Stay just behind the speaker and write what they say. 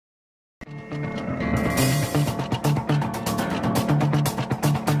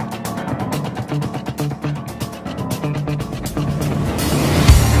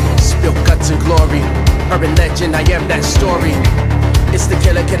Spill guts and glory, urban legend, I am that story. It's the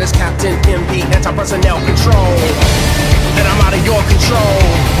killer killers, Captain MB, anti-personnel control. And I'm out of your control.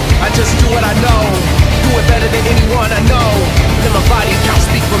 I just do what I know, do it better than anyone I know. Then my body can't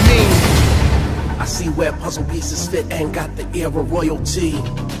speak for me. I see where puzzle pieces fit and got the air of royalty.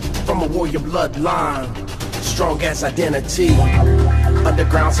 From a warrior bloodline, strong as identity.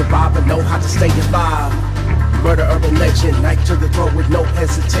 Underground survivor, know how to stay alive. Murder urban legend, knife to the throat with no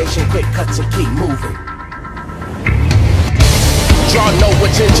hesitation. Quick cuts and keep moving. Draw no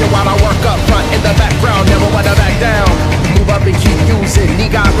attention while I work up front in the background. Never wanna back down. Move up and keep using.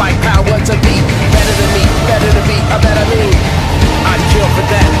 Need God like power to be better than me, better to be a better me. I'd kill for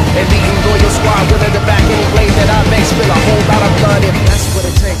that. And leading loyal squad willing to back any blade that I make. Spill a whole lot of blood if that's what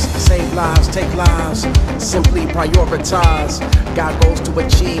it takes. Save lives, take lives. Simply prioritize. Got goals to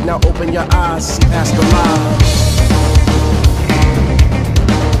achieve. Now open your eyes, see past the lies.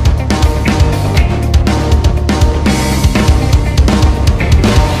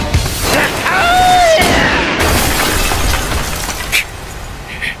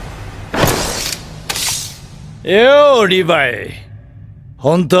ようリヴァイ、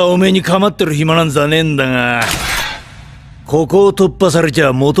本当はおめえに構ってる暇なんざねえんだが、ここを突破されち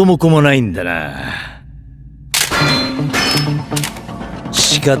ゃ元も子もないんだな。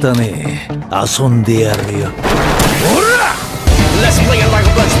仕方ねえ、遊んでやるよ。ほら Let's play it like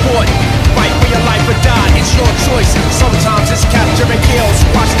a blood sport. Fight for your life or die, it's your choice. Sometimes it's capture and kill.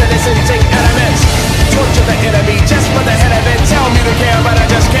 Watch the listen, take elements. Torture the enemy just for the head of it. Tell me to care, but I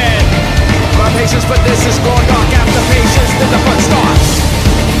just can't. My patience for this is gone dark. After patience, then the fun starts.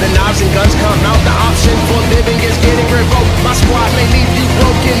 The knives and guns come out. The option for living is getting revoked. My squad may leave you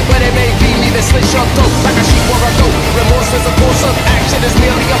broken, but it may be me that slits your throat.